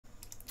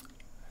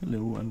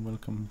Hello and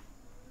welcome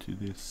to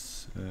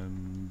this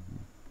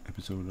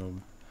episode of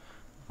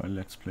our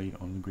Let's Play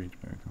on the Great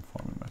American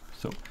Farming Map.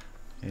 So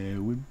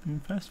we've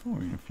been fast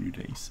forwarding a few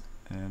days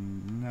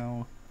and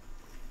now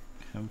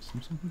have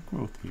some sort of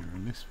growth here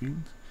in this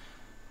field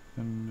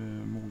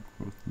and more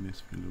growth in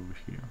this field over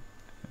here.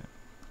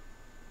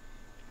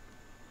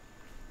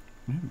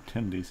 We have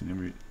 10 days in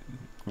every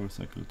growth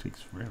cycle. It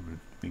takes forever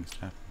things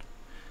to happen.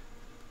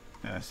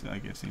 As I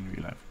guess in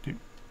real life too.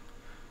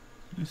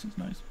 So this is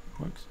nice, it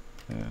works.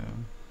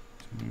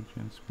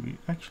 Nutrients. We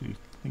actually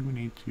think we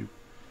need to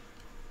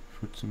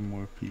put some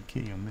more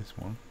PK on this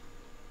one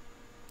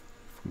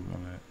if we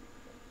wanna,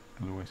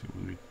 otherwise it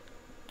will be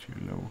too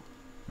low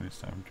when it's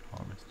time to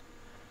harvest.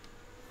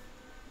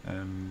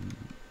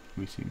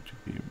 We seem to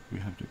be, we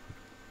have to put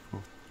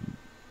both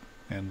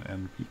N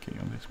and PK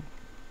on this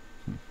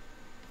one.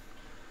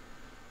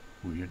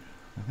 Weird.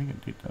 I think I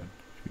did that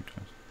a few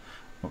times.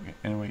 Okay,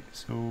 anyway,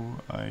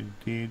 so I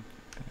did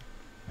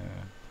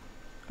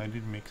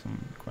make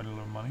quite a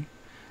lot of money,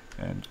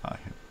 and I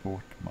have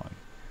bought my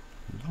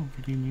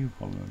lovely new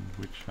Holland,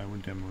 which I will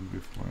demo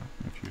before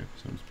a few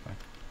episodes back.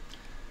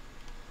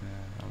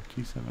 Our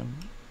T7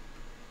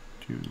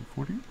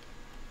 240.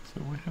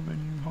 So we have a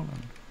new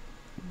Holland.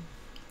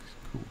 It's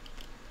cool.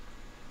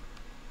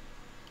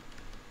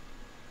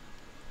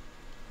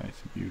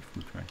 It's a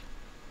beautiful track.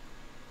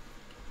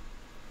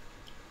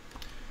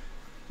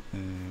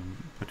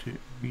 But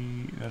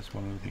that's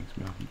one of the things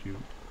we have to do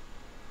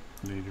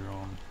later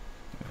on.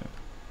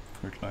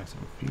 Fertilize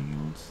our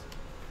fields,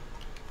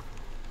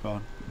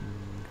 but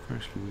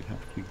firstly we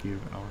have to give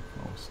our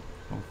cows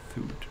of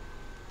food.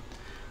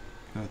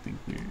 I think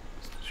we're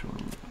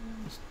sort of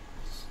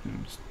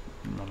soon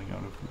running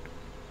out of food.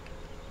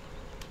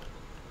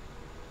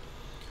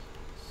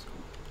 So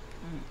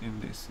in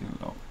this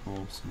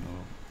involves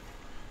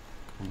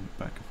going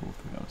back and forth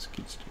with our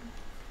skid steer.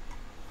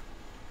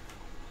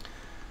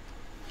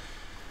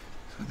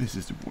 So this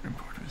is the boring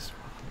part of this,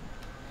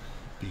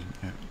 being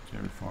a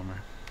dairy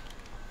farmer.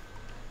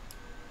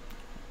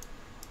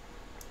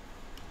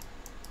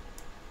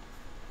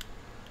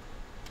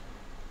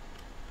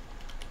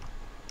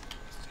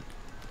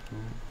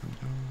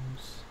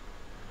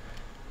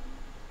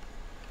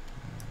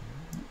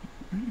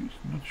 Really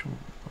not sure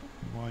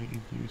why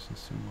it uses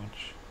so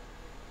much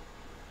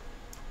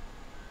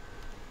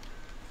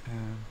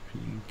P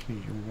and K,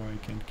 or why I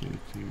can't get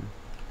it to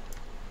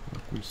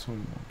work with soil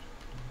mode.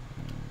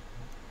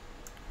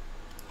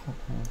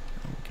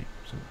 Okay,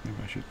 so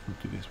maybe I should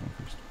do this one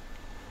first.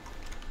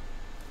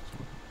 So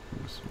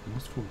it was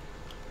almost full.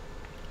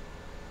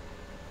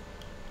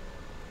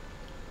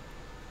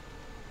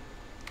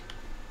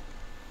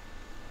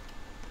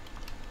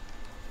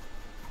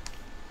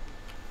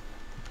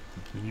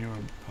 The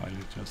neural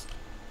pilot just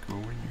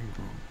growing and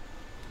growing.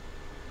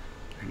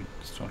 We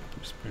start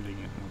spreading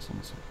it on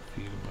some sort of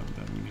field, but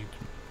then we need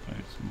to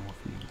add some more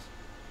fields.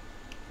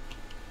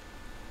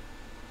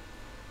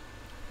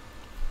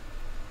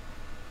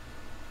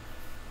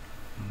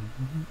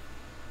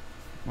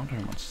 Wonder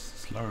how much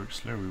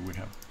slurry we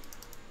have.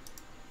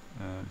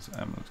 It's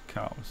animals,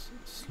 cows.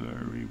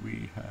 Slurry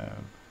we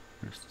have.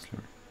 Where's the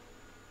slurry?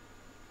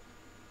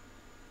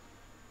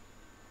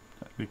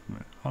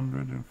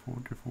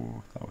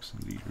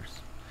 144,000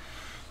 liters.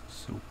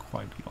 So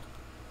quite a lot.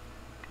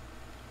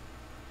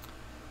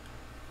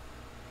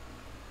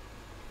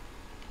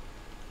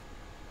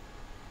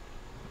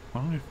 I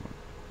wonder if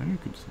maybe you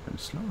could spend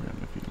slurry on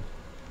the field.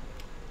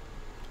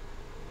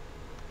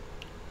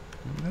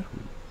 Maybe that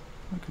would.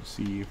 I could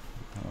see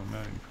how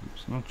that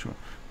improves. Not sure.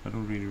 I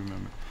don't really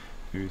remember.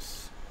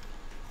 There's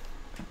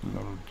a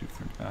lot of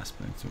different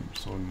aspects of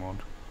soil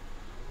mod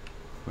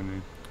when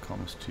it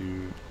comes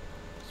to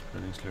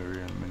spreading slurry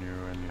and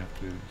manure, and you have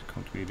to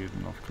cultivate it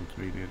and not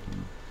cultivate it,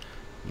 and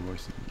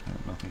otherwise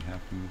nothing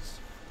happens.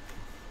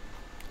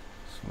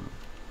 Sort of.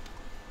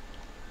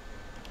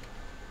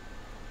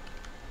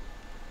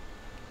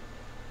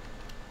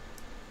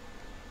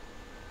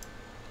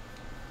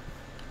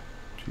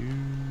 Two,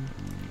 and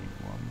we need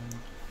one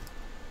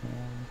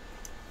more.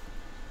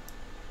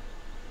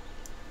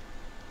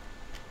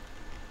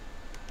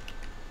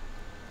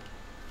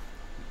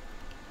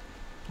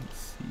 Let's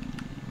see,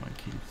 my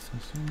kids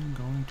are soon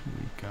going to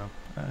wake up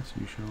as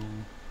usual.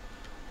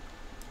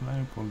 I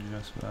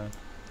apologize for that.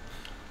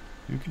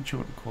 You can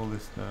call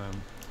this the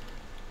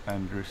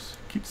Anders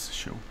Kids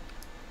Show.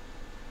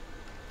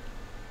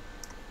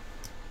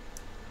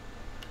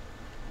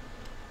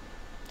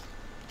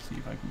 See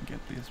if I can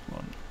get this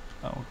one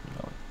out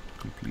without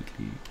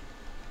completely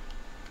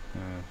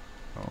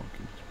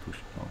okay, just push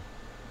it on.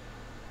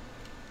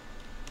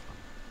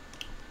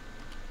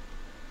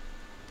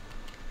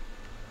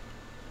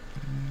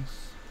 Yes.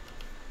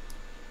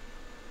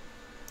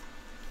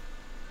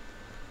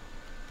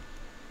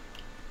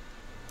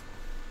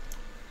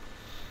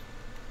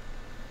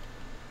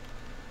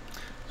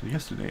 So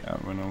yesterday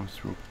when I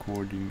was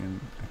recording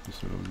an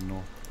episode of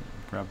North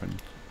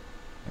Brabant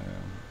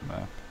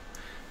map,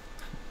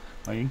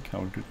 I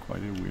encountered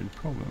quite a weird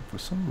problem. For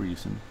some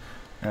reason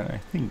And I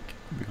think,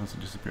 because it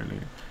disappeared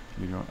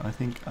later on, I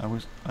think I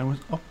was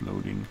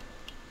uploading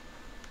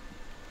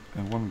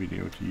one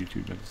video to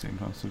YouTube at the same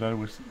time, so that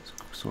was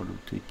sort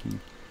of taking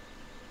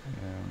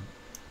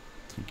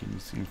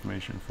this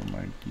information from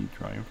my D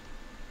drive,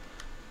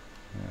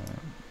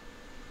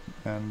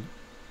 and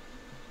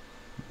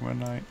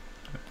when I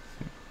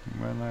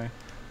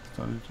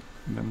started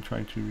then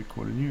trying to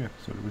record a new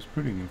episode, I was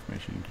putting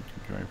information into D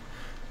drive,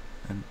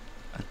 and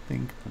I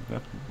think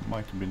that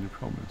might have been the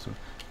problem. So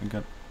it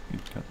got okay,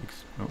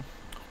 it's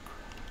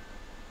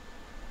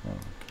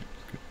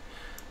good.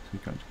 So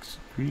it got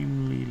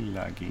extremely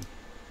laggy.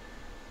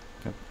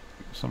 Got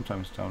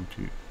sometimes down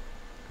to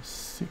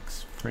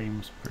 6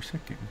 frames per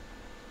second,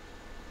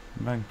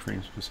 9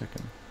 frames per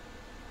second,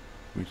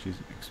 which is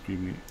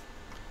extremely.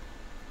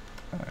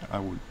 I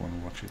would want to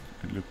watch it.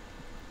 It looked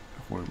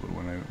horrible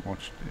when I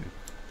watched it.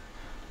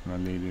 When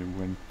I later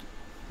went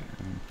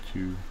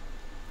to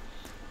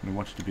and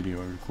watched the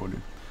video I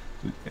recorded.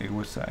 So it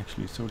was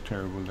actually so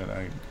terrible that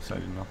I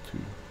decided not to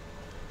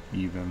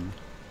even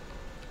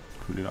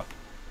put it up,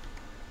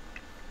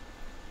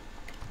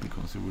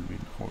 because it would have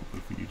been horrible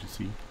for you to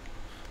see.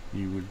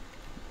 You would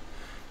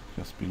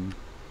just been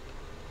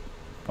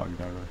bugged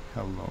out of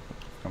hell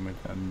from it,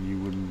 and you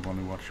wouldn't want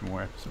to watch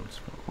more episodes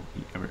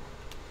probably ever,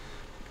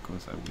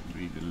 because I would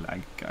be the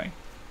lag guy.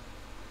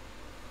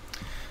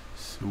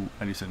 So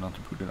I decided not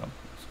to put it up.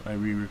 So I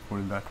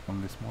re-recorded that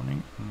one this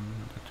morning,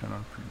 and that turned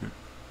out pretty good.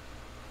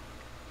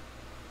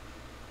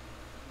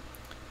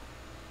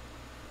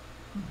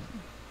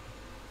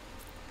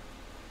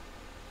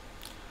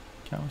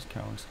 Cows.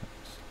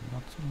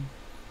 Lots of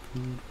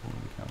food for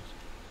the cows.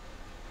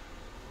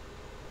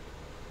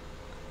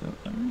 So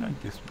I really like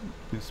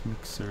this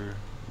mixer,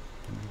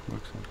 and it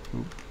works out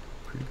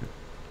pretty good.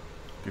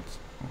 Gets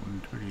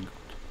on dirty good.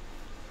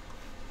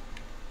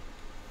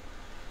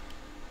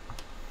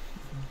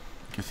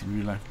 I guess in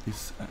real life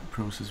this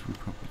process would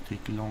probably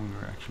take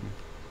longer actually,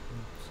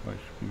 so I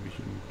maybe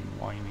shouldn't be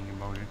whining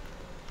about it.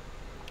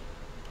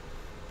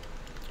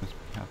 Just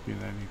be happy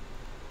that I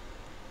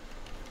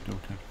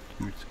don't have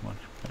to do it so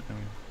much. But I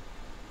mean,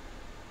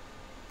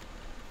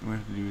 we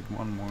have to do it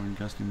one more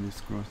just in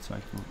this growth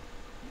cycle,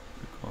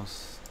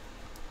 because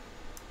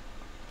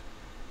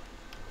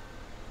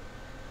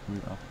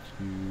we're up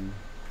to.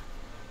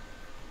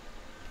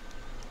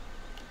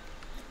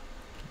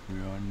 We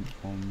are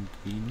on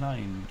day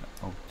 9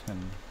 of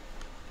 10.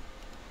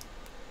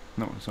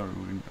 No, sorry,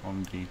 we're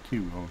on day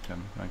 2 of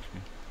 10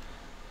 actually.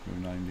 We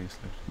have 9 days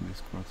left in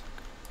this growth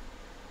cycle.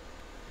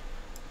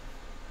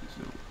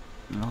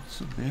 So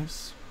lots of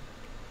this.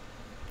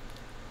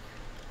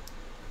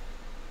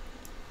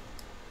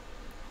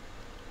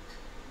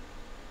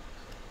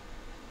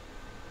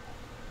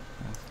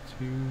 That's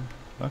 2.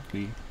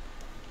 Luckily,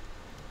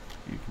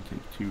 you can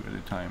take 2 at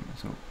a time,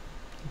 so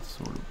it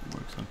sort of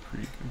works out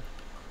pretty good.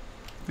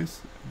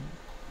 This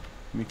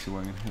Maxi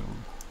Wagon Hill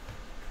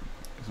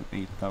is an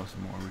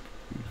 8,000 more, we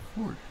could use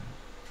 4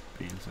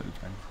 bales at a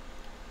time.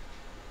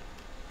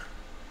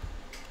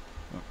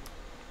 Oh.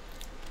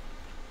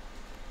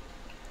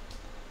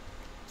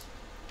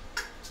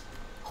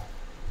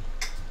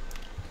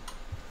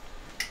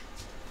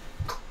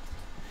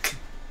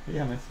 Hej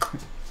Hannes!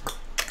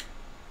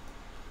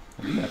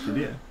 Vad lät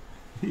det?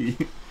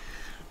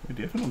 Vad är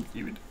det för något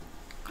ljud?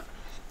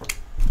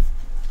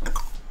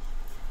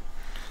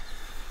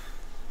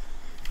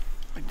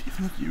 Vad är det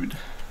för något ljud?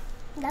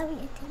 Det vet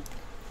jag inte.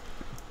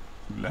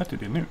 Lät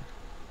det nu?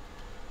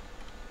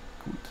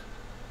 Coolt.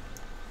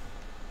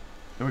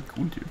 Det var ett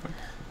coolt ljud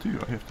faktiskt. Du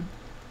var häftigt.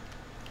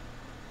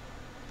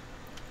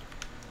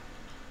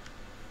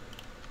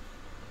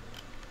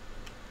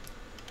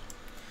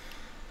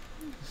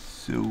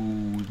 So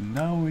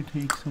now we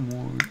take some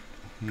more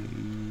hay.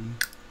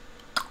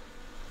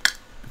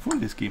 Before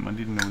this game I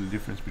didn't know the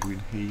difference between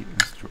hay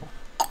and straw.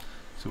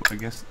 So I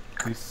guess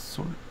this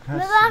sort of has.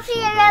 Men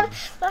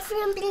varför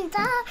en bild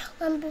där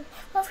och en bild,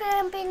 varför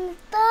en bild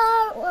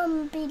där och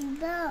en bild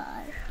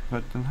där? För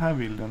att den här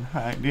bilden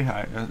här, det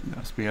här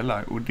jag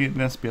spelar, och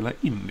den spelar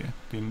in det.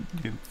 Det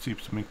är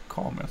typ som en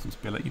kamera som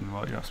spelar in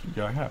vad jag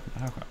gör här på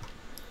den här skärmen.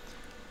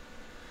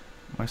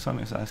 My son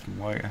is asking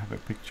why I have a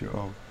picture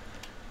of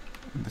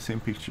the same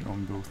picture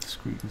on both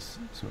screens.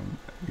 So I'm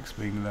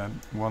explaining that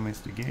one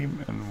is the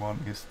game and one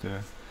is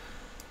the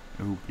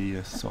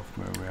OBS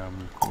software where I'm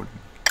recording.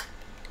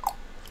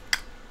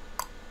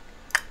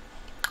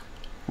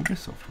 OBS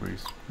software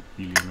is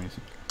really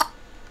amazing.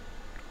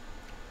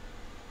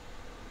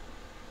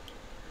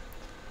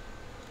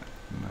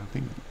 And I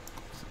think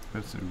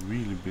that's a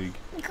really big.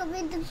 Vi kommer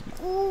inte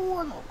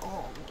gå någon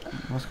gång.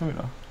 Vad ska vi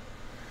då?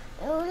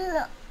 Jag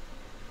vill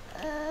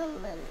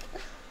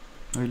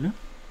Vad vill du?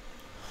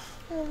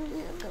 Jag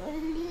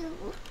vill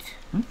gå ut.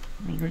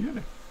 Men jag gör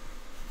det.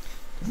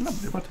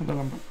 Det är bara att tända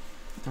lampan.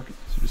 Tack,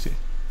 så du ser.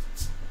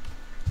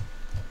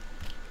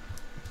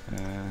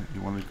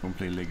 You wanted to go and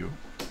play Lego,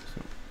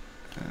 so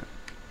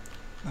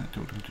I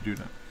told him to do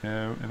that.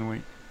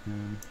 Anyway,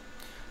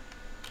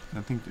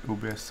 I think the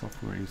OBS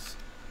software is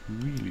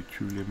really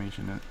truly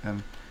amazing,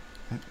 and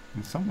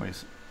in some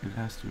ways It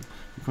has to,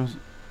 because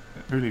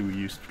earlier we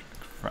used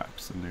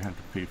fraps and they had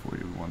to pay for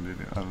it if you wanted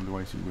it,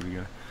 otherwise you would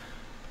get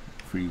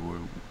a free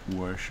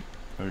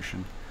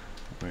version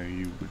where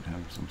you would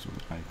have some sort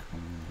of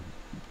icon,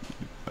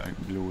 like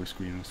lower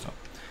screen and stuff.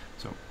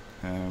 So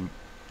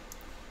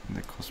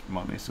they cost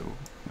money, so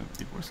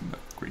it wasn't that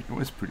great. It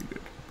was pretty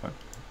good, but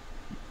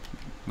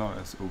not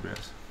as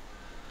OBS,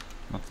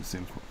 not the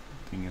same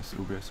thing as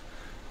OBS.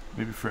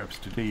 Maybe fraps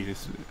today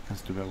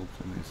has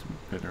developed and is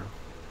better.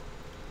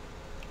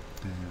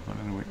 But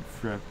anyway,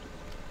 frap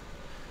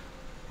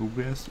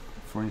OBS,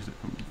 for instance,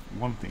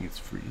 one thing, it's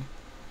free,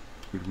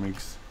 which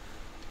makes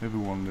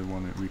everyone that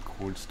want to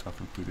record stuff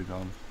and put it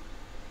on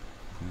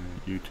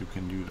YouTube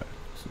can do that.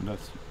 So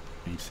that's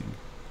amazing.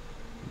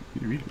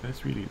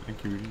 That's really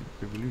like a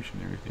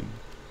revolutionary thing.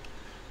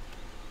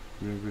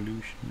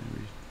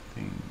 Revolutionary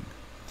thing.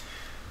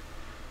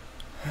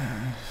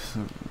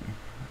 So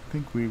I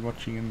think we're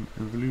watching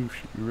a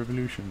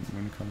revolution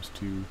when it comes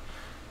to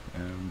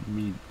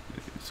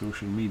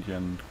social media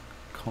and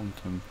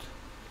content,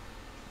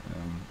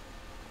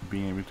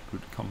 being able to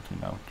put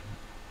content out,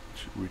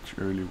 which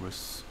earlier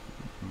was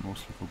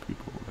mostly for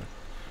people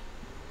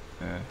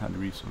that had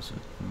resources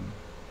and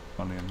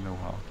money and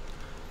know-how.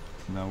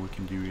 Now we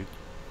can do it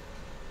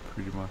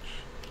pretty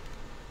much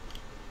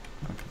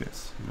like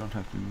this. You don't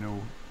have to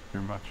know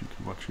very much. You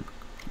can watch it,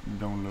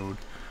 download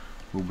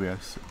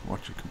OBS,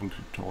 watch a couple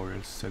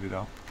tutorials, set it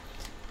up,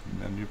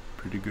 and then you're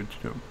pretty good to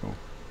go.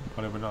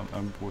 What have I done?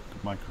 I bought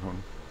the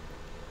microphone.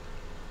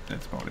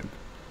 That's about it.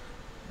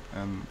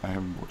 And I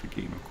haven't bought a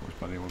game, of course,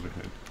 but I already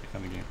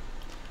had a game.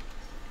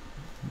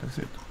 That's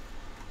it.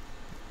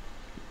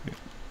 Yeah.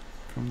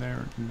 From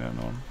there and then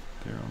on,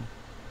 there on.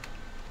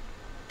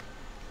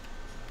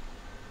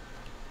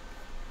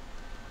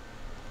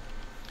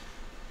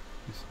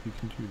 You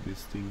can do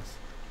these things.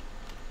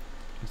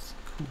 It's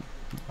cool.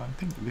 I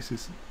think this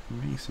is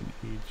amazing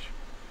age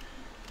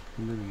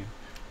we're living in.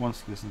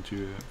 Once listened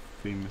to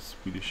a famous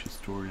Swedish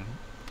historian,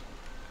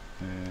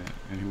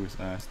 and he was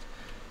asked,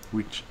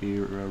 which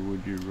era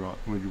would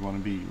you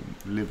want to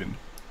live in?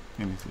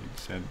 And he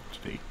said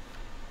today.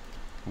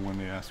 And when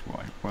they asked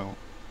why, well,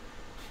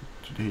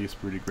 today is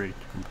pretty great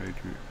compared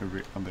to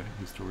every other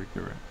historic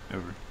era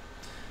ever.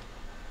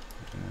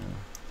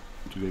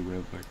 Today we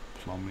have like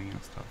plumbing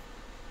and stuff.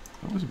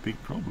 That was a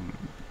big problem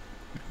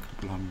a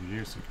couple hundred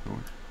years ago.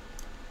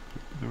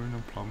 There were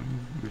no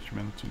plumbing, which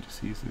meant to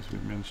diseases,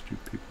 which meant to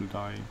people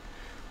dying,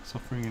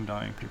 suffering and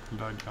dying. People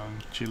died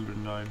young,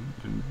 children died,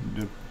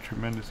 the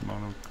tremendous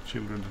amount of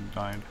children that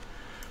died.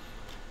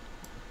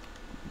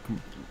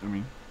 I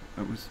mean,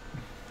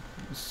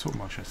 so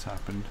much has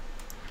happened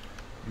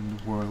in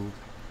the world,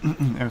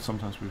 and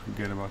sometimes we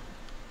forget about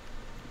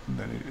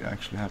that it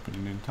actually happened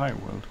in the entire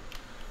world.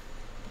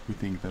 We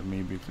think that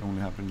maybe it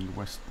only happened in the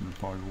western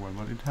part of the world,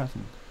 but it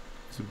hasn't.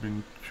 It's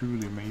been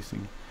truly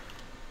amazing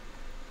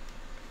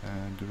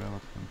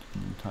development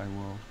in the entire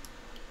world.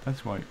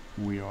 That's why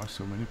we are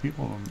so many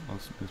people on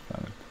this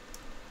planet.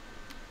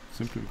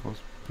 Simply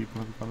because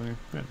people have gotten it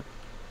better.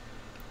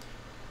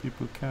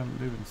 People can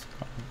live in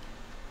sky.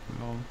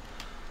 In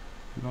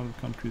a lot of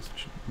countries,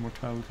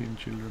 mortality in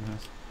children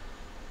has,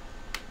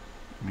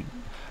 I mean,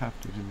 half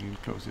to be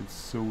close. It's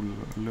so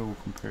low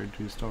compared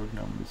to historic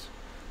numbers.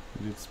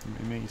 But it's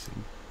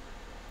amazing.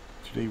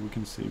 Today we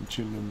can save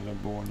children that are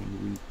born in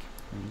the week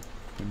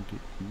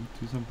 28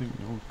 or something,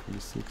 no,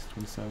 26,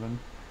 27,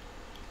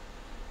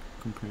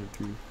 compared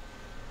to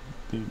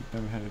they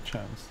never had a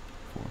chance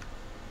before.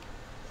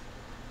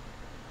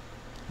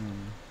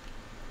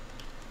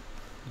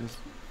 Just,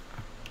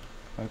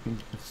 I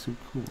think it's so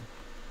cool.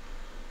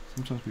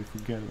 Sometimes we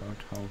forget about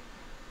how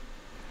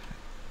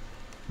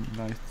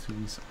nice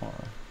things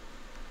are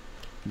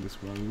in this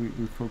world.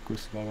 We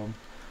focus a lot on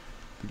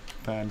the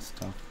bad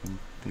stuff and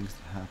things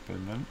that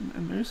happen,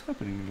 and there's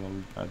happening a lot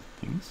of bad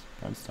things,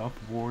 bad stuff.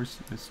 Wars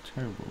is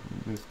terrible.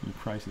 The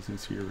crisis in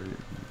Syria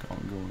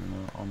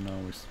going on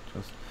now is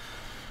just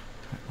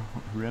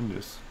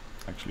horrendous,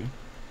 actually,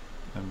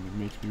 and it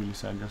makes me really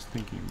sad just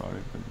thinking about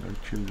it. That there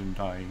are children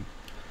dying.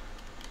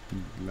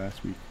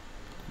 Last week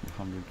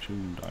 100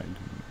 children died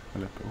in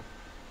Aleppo.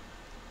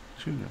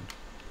 Children,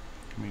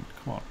 I mean,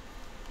 come on,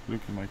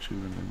 look at my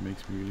children. It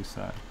makes me really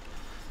sad.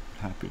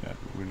 Happy that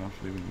we're not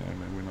living there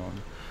and that we're not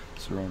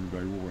surrounded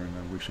by war, and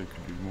I wish I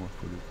could do more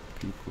for the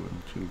people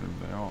and children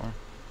there are.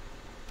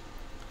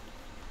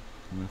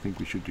 And I think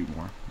we should do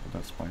more, but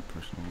that's my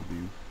personal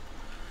view.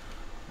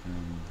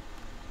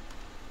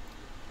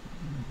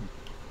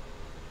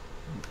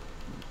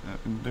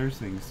 And there's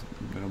things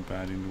that are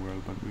bad in the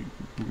world, but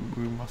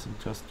we mustn't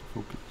just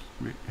focus.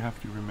 We have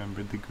to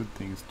remember the good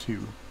things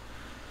too.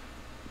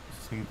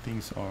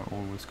 Things are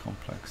always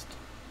complex.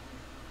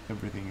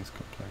 Everything is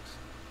complex.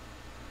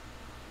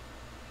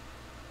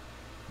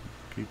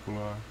 Things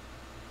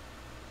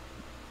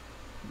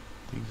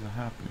are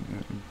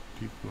happening,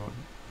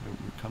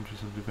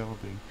 countries are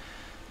developing.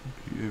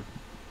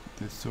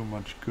 There's so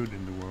much good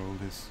in the world,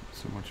 there's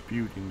so much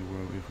beauty in the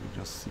world if we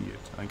just see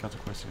it. I got a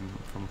question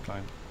from a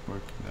client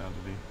working the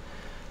other day.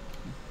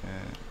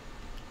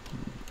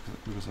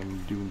 because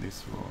I'm doing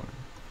this for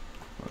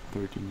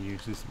 13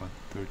 years. This is my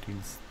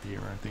 13th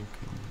year, I think,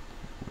 in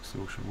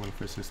social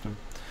welfare system,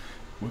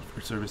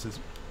 welfare services.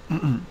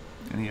 And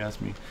he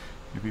asked me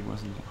if it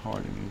wasn't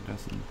hard, and it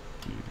doesn't.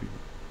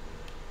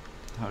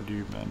 How do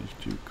you manage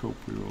to cope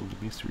with all the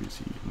misery you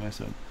see? And I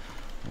said,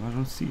 well, I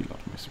don't see a lot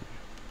of misery.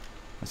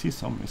 I see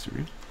some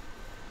misery.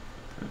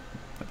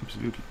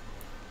 Absolutely.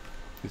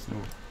 There's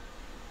no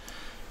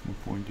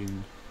point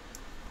in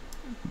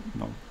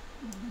not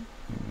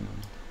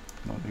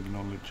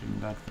acknowledging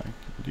that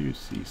fact. I do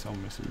see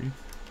some misery,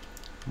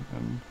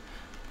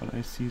 but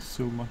I see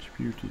so much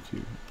beauty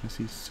too. I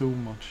see so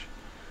much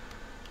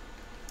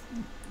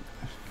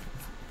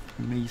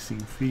amazing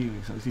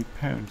feelings. I see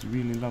parents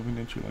really loving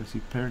their children. I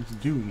see parents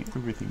doing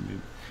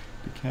everything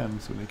they can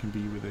so they can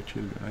be with their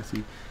children. I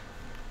see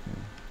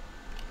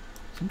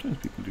sometimes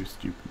people do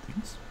stupid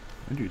things.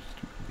 I do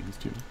stupid things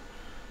too.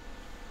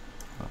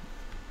 But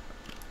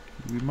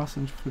we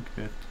mustn't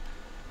forget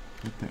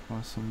that there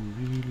are some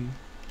really,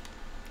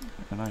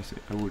 and I say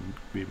I wouldn't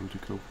be able to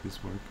cope with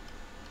this work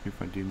if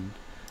I didn't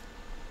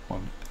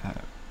want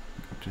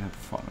to have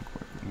fun at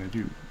work, and I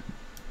do.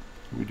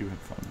 We do have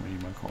fun, me,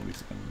 my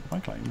colleagues, and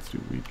my clients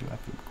do. We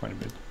laugh quite a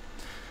bit.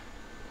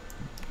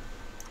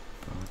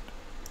 But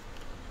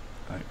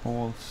I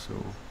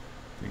also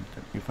think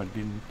that if I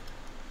didn't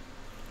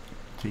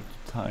take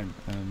the time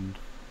and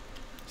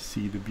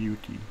see the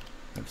beauty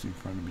that's in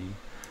front of me,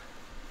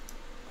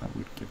 I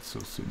would get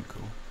so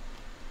cynical.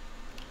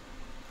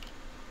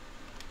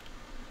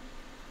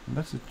 And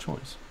that's a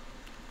choice.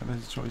 And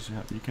that's a choice you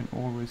have. You can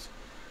always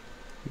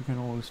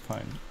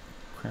find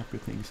crappy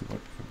things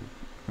about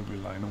every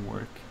line of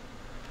work.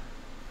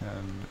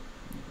 And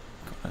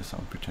God, I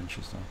sound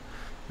pretentious now.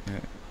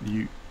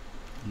 You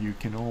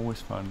can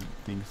always find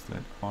things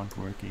that aren't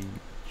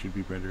working, should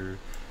be better,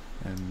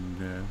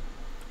 and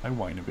I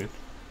whine a bit.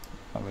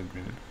 I'll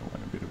admit it. I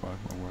whine a bit about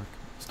my work,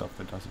 stuff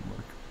that doesn't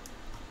work.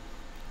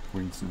 For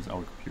instance,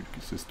 our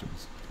computer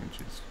systems, which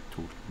is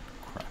total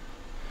crap.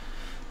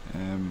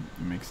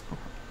 It makes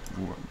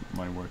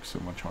my work so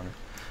much harder.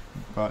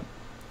 But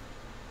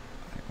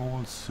I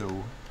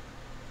also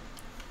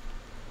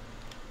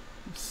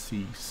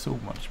see so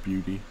much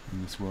beauty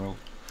in this world,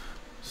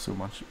 so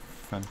much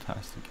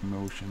fantastic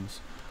emotions.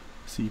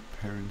 I see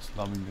parents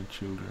loving their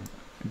children.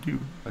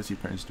 I see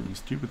parents doing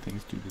stupid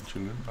things to their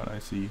children, but I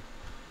see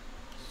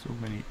so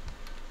many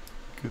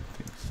good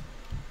things.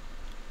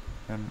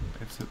 And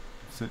it's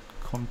a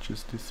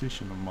conscious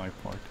decision on my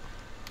part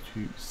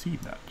to see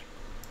that.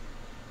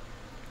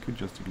 I could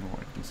just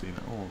ignore it and say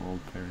that all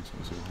parents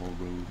are so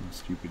horrible and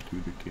stupid to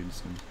their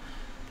kids, and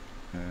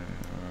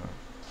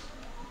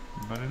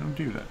but I don't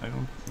do that. I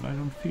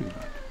don't feel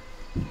that.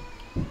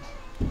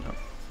 No.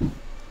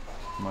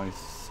 My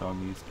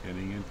son is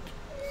getting it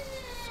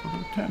sort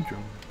of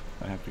tantrum.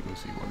 I have to go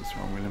see what is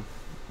wrong with him.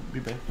 Be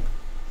back.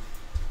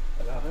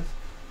 Hello.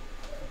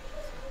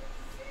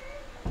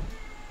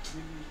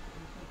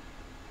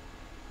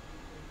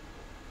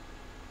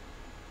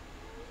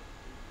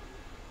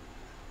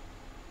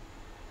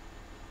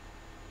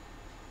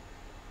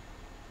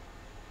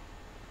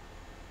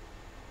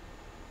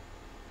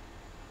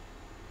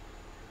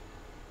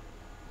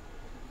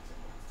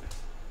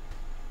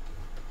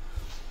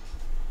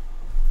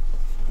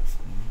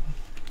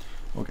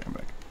 Okay, I'm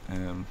back.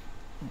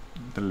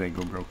 The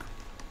Lego broke,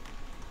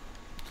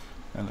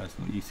 and that's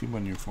not easy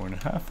when you're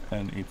 4.5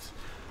 and it's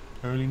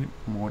early in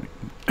the morning.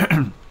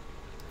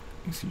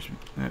 Excuse me.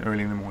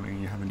 Early in the morning,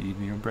 you haven't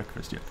eaten your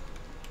breakfast yet.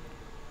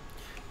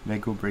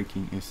 Lego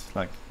breaking is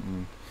like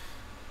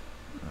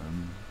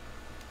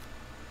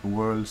the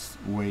world's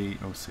way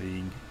of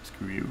saying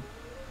screw you.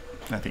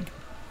 I think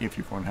if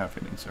you're 4.5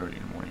 and it's early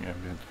in the morning, you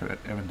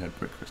haven't had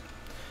breakfast.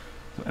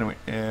 So anyway,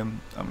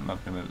 I'm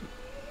not gonna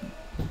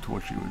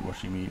torture you with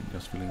watching me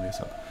just filling this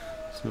up.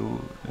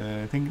 So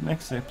I think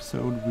next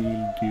episode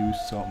we'll do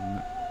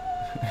some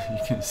you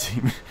can see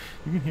me,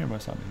 you can hear my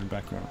son in the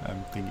background.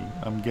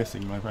 I'm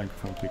guessing my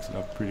microphone picks it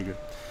up pretty good.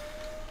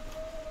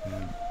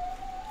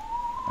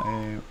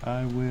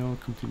 I will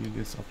continue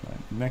this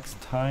offline. Next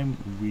time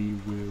we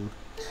will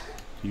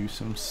do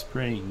some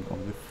spraying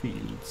of the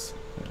fields,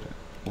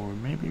 or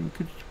maybe we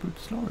could put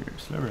slurry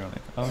on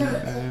it. I'll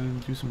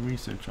do some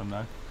research on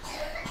that,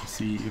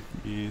 see if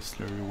the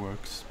slurry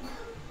works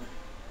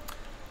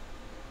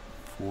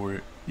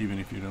for even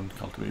if you don't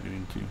cultivate it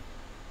into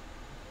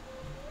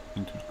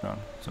the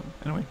ground. So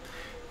anyway,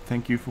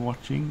 thank you for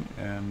watching,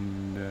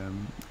 and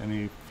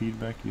any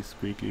feedback is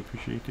greatly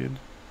appreciated.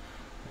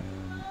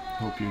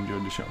 Hope you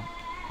enjoyed the show.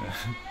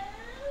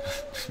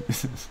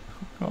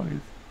 God,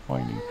 it's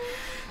whining.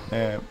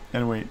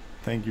 Anyway,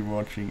 thank you for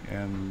watching,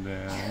 and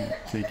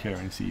take care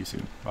and see you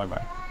soon. Bye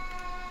bye.